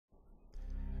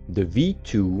The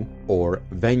V-2, or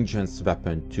Vengeance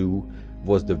Weapon 2,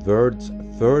 was the world's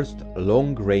first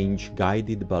long-range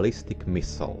guided ballistic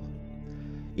missile.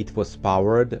 It was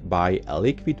powered by a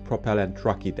liquid propellant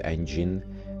rocket engine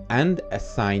and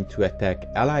assigned to attack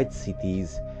Allied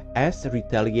cities as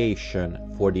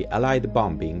retaliation for the Allied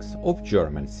bombings of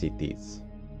German cities.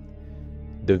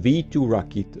 The V-2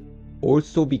 rocket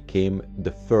also became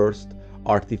the first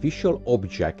artificial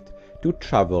object to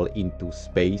travel into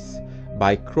space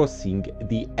by crossing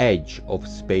the edge of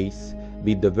space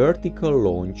with the vertical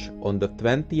launch on the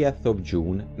 20th of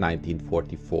June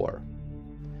 1944.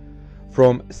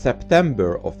 From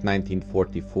September of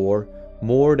 1944,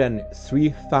 more than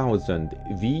 3,000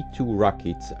 V-2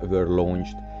 rockets were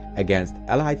launched against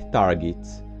Allied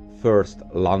targets, first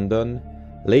London,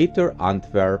 later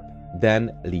Antwerp,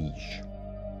 then Liège.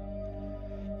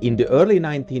 In the early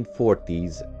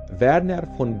 1940s, Wernher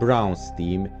von Braun's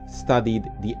team studied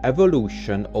the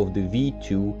evolution of the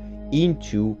V-2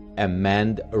 into a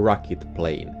manned rocket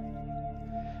plane.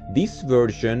 This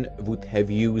version would have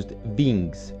used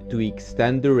wings to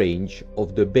extend the range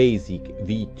of the basic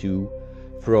V-2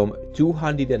 from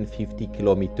 250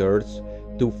 kilometers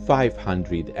to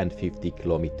 550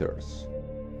 kilometers.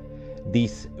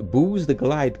 This boost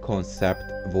glide concept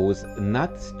was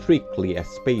not strictly a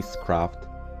spacecraft.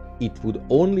 It would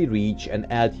only reach an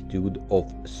altitude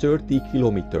of 30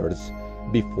 kilometers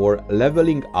before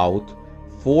leveling out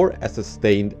for a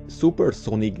sustained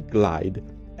supersonic glide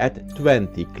at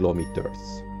 20 kilometers.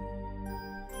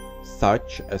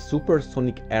 Such a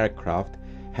supersonic aircraft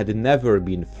had never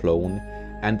been flown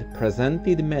and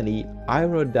presented many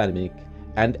aerodynamic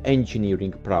and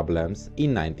engineering problems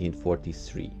in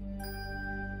 1943.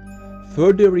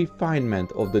 Further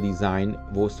refinement of the design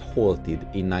was halted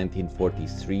in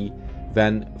 1943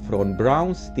 when von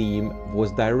Braun's team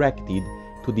was directed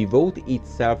to devote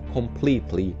itself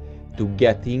completely to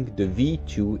getting the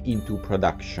V-2 into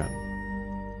production.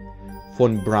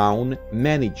 Von Braun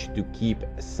managed to keep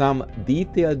some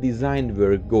detailed design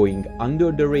work going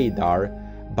under the radar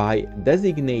by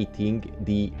designating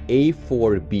the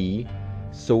A4B,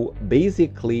 so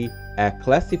basically a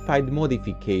classified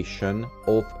modification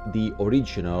of the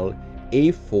original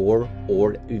A4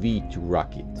 or V-2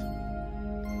 rocket.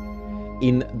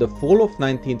 In the fall of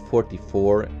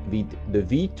 1944, with the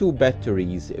V-2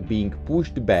 batteries being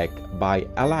pushed back by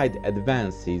Allied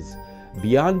advances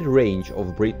beyond range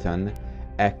of Britain,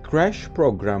 a crash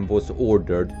program was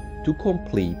ordered to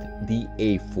complete the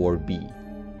A4B.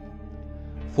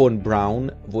 Von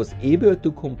Braun was able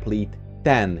to complete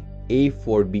 10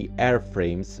 A4B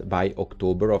airframes by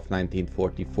October of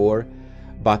 1944,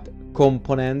 but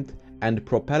component and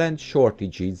propellant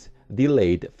shortages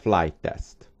delayed flight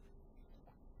test.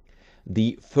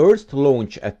 The first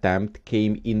launch attempt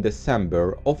came in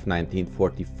December of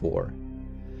 1944.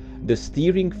 The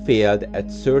steering failed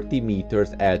at 30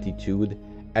 meters altitude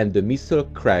and the missile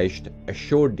crashed a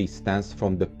short distance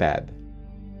from the pad.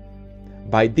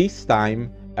 By this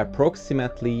time,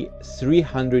 approximately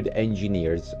 300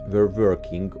 engineers were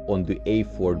working on the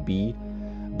A4B,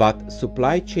 but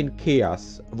supply chain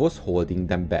chaos was holding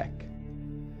them back.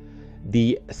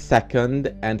 The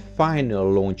second and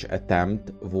final launch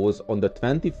attempt was on the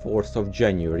 24th of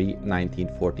January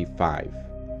 1945.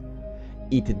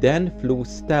 It then flew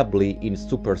stably in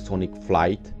supersonic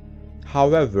flight.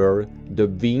 However, the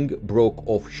wing broke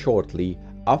off shortly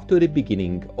after the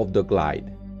beginning of the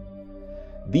glide.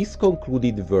 This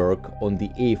concluded work on the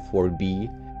A4B,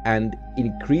 and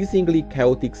increasingly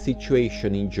chaotic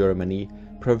situation in Germany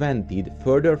prevented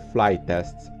further flight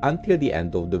tests until the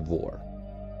end of the war.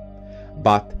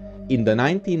 But in the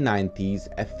 1990s,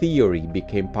 a theory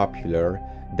became popular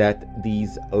that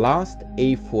this last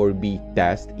A4B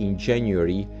test in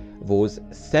January was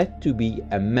said to be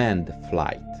a manned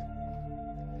flight.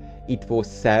 It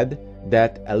was said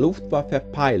that a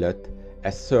Luftwaffe pilot,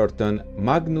 a certain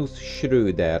Magnus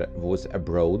Schröder, was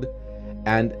abroad,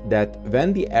 and that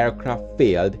when the aircraft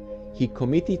failed, he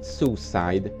committed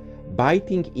suicide,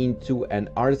 biting into an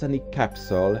arsenic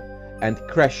capsule and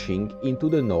crashing into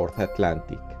the North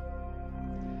Atlantic.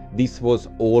 This was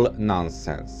all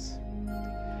nonsense.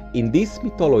 In this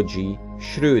mythology,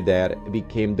 Schröder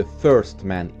became the first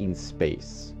man in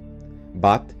space.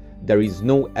 But there is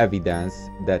no evidence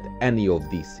that any of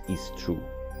this is true.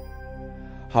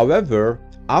 However,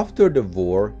 after the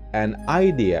war, an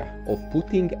idea of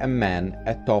putting a man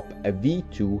atop a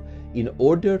V-2 in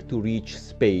order to reach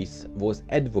space was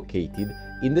advocated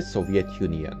in the Soviet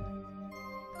Union.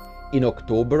 In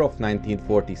October of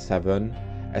 1947,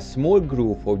 a small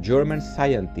group of German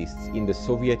scientists in the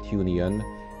Soviet Union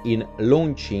in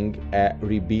launching a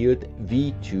rebuilt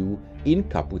V-2 in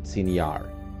Kapustin Yar.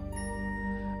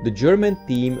 The German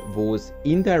team was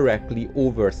indirectly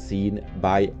overseen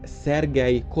by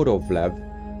Sergei Korovlev,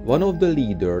 one of the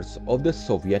leaders of the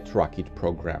Soviet rocket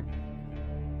program.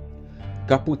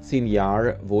 Kapustin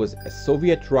Yar was a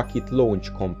Soviet rocket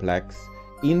launch complex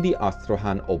in the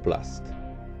Astrakhan Oblast.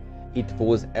 It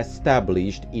was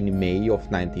established in May of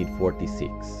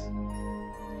 1946.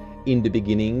 In the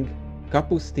beginning,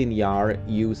 Kapustin Yar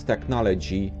used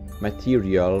technology,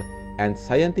 material, and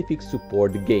scientific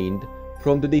support gained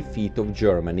from the defeat of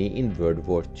Germany in World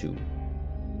War II.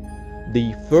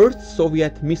 The first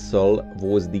Soviet missile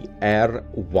was the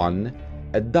R-1,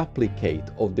 a duplicate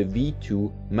of the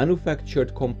V-2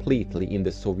 manufactured completely in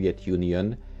the Soviet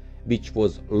Union, which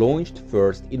was launched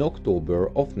first in October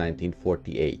of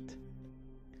 1948.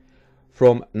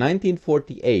 From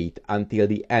 1948 until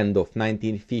the end of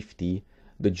 1950,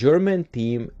 the German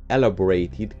team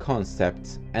elaborated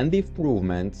concepts and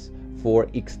improvements for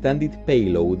extended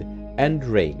payload and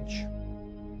range.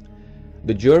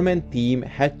 The German team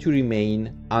had to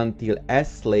remain until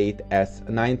as late as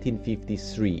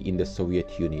 1953 in the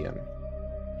Soviet Union.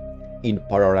 In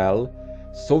parallel,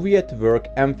 Soviet work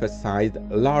emphasized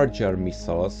larger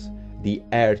missiles, the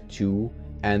R-2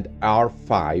 and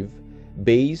R-5,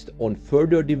 based on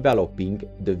further developing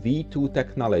the V-2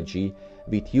 technology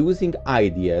with using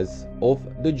ideas of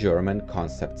the German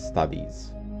concept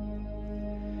studies.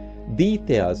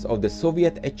 Details of the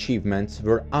Soviet achievements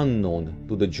were unknown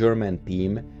to the German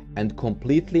team and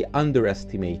completely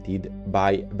underestimated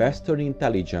by Western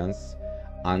intelligence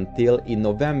until in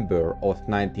November of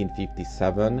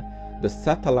 1957 the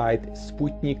satellite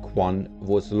Sputnik 1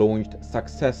 was launched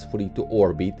successfully to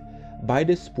orbit by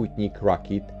the Sputnik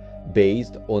rocket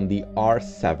based on the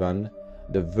R-7,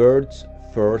 the world's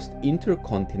first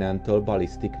intercontinental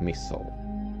ballistic missile.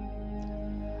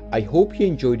 I hope you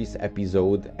enjoyed this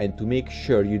episode, and to make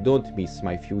sure you don't miss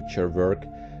my future work,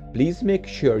 please make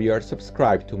sure you are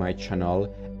subscribed to my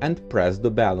channel and press the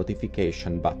bell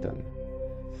notification button.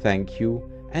 Thank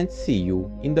you and see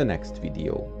you in the next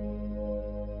video.